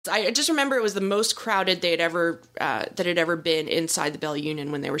I just remember it was the most crowded they had ever that had ever been inside the Bell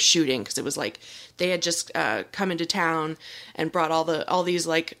Union when they were shooting, because it was like they had just come into town and brought all these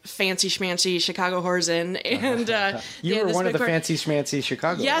like fancy schmancy Chicago whores in, and you were one of the fancy schmancy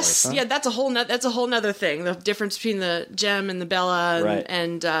Chicago. Yes, whores, huh? yeah, that's a whole nother thing. The difference between the Gem and the Bella, Right.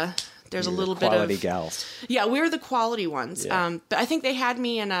 and there's a little bit of quality gals. Yeah, we were the quality ones. Yeah. But I think they had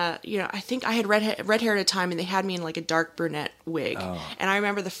me in I think I had red hair at a time, and they had me in like a dark brunette wig. Oh. And I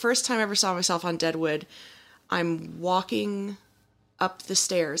remember the first time I ever saw myself on Deadwood, I'm walking up the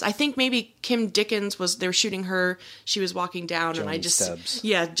stairs. I think maybe Kim Dickens they were shooting her. She was walking down, and I just Stubbs.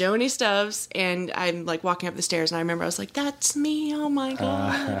 Yeah, Joni Stubbs, and I'm like walking up the stairs, and I remember I was like, "That's me! Oh my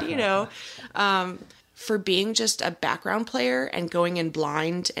god!" For being just a background player and going in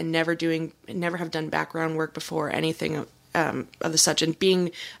blind and never have done background work before, anything of the such, and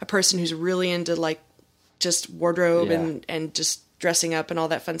being a person who's really into like just wardrobe and just dressing up and all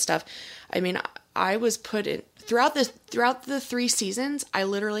that fun stuff. I mean, I was put in throughout the 3 seasons. I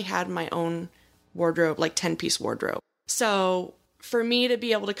literally had my own wardrobe, like 10-piece wardrobe. So for me to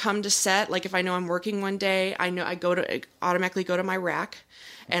be able to come to set, like if I know I'm working one day, I know I automatically go to my rack,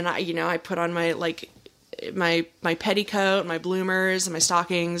 and I put on my like my petticoat, my bloomers, and my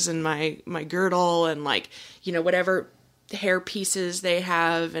stockings, and my girdle, and like whatever hair pieces they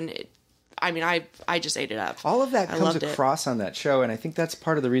have, and I just ate it up. All of that comes across on that show, and I think that's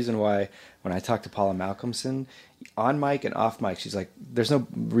part of the reason why when I talked to Paula Malcolmson, on mic and off mic, she's like, there's no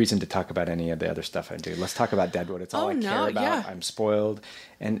reason to talk about any of the other stuff I do. Let's talk about Deadwood. It's all I care about. Yeah. I'm spoiled.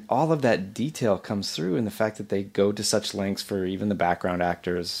 And all of that detail comes through in the fact that they go to such lengths for even the background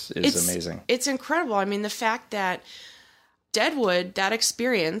actors is amazing. It's incredible. I mean, the fact that Deadwood, that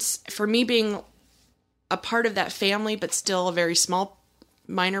experience, for me being a part of that family, but still a very small,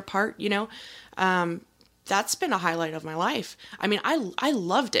 minor part, that's been a highlight of my life. I mean, I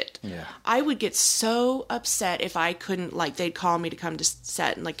loved it. Yeah. I would get so upset if I couldn't, like, they'd call me to come to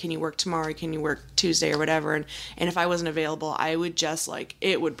set and like, can you work tomorrow? Can you work Tuesday or whatever? And if I wasn't available, I would just like,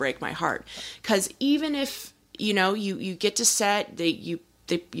 it would break my heart. 'Cause even if, you get to set, you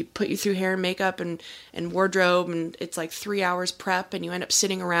put you through hair and makeup and wardrobe, and it's like 3 hours prep, and you end up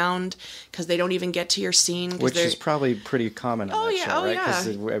sitting around because they don't even get to your scene. Which is probably pretty common on that show, right? Yeah.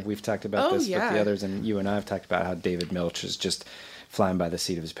 Because we've talked about this with the others, and you and I have talked about how David Milch is just flying by the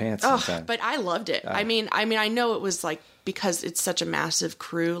seat of his pants sometimes. But I loved it. I mean, I know it was like, because it's such a massive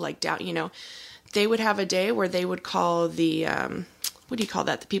crew, like down, they would have a day where they would call the, what do you call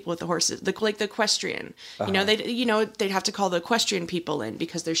that? The people with the horses, like the equestrian. They'd have to call the equestrian people in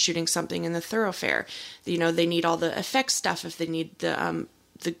because they're shooting something in the thoroughfare. They need all the effects stuff if they need the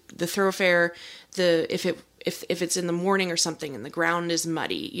thoroughfare. If it's in the morning or something and the ground is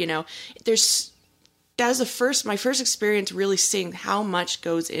muddy. That was my first experience really seeing how much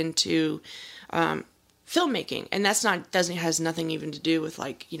goes into filmmaking, and has nothing even to do with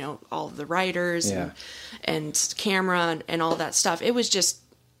like all of the writers and camera and all that stuff. It was just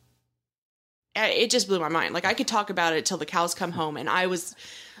blew my mind. Like I could talk about it till the cows come home, and I was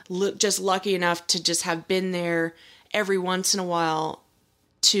just lucky enough to just have been there every once in a while,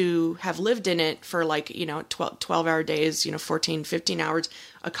 to have lived in it for like 12-hour days, 14, 15 hours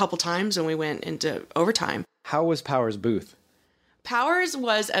a couple times when we went into overtime. How was Powers' booth? Powers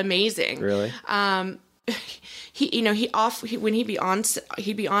was amazing. Really? When he'd be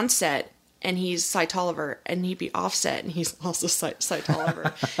on set and he's Cy Tolliver, and he'd be off set and he's also Cy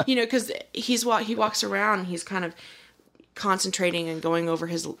Tolliver. Because he walks around and he's kind of concentrating and going over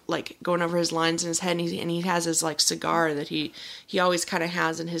his lines in his head, and he has his like cigar that he always kind of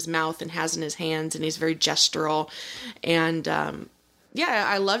has in his mouth and has in his hands, and he's very gestural, and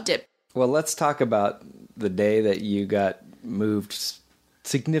I loved it. Well, let's talk about the day that you got moved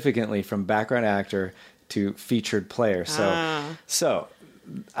significantly from background actor to featured player. So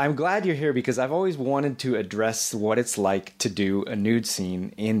I'm glad you're here, because I've always wanted to address what it's like to do a nude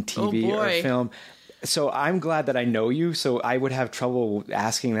scene in TV or film. So I'm glad that I know you, so I would have trouble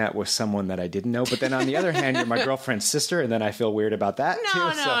asking that with someone that I didn't know. But then on the other hand, you're my girlfriend's sister, and then I feel weird about that too. No.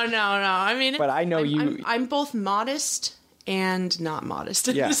 I mean, but I know I'm both modest and not modest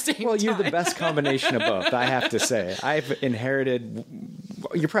at the same time. Well, you're the best combination of both, I have to say. I've inherited...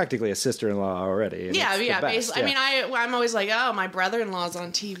 You're practically a sister-in-law already. Basically. I mean, I'm always like, oh, my brother-in-law's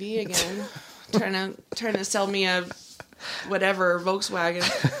on TV again, trying to sell me a whatever Volkswagen.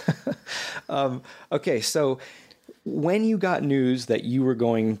 Okay, so when you got news that you were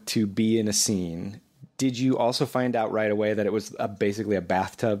going to be in a scene, did you also find out right away that it was basically a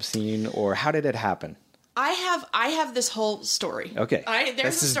bathtub scene, or how did it happen? I have this whole story. Okay.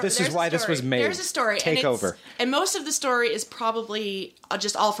 This is why this was made. There's a story. Take over. And most of the story is probably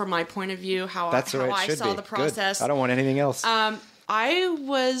just all from my point of view, how I saw the process. Good. I don't want anything else. I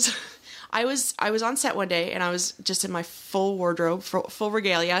was on set one day, and I was just in my full wardrobe, full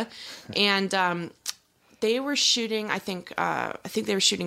regalia, and they were shooting. I think they were shooting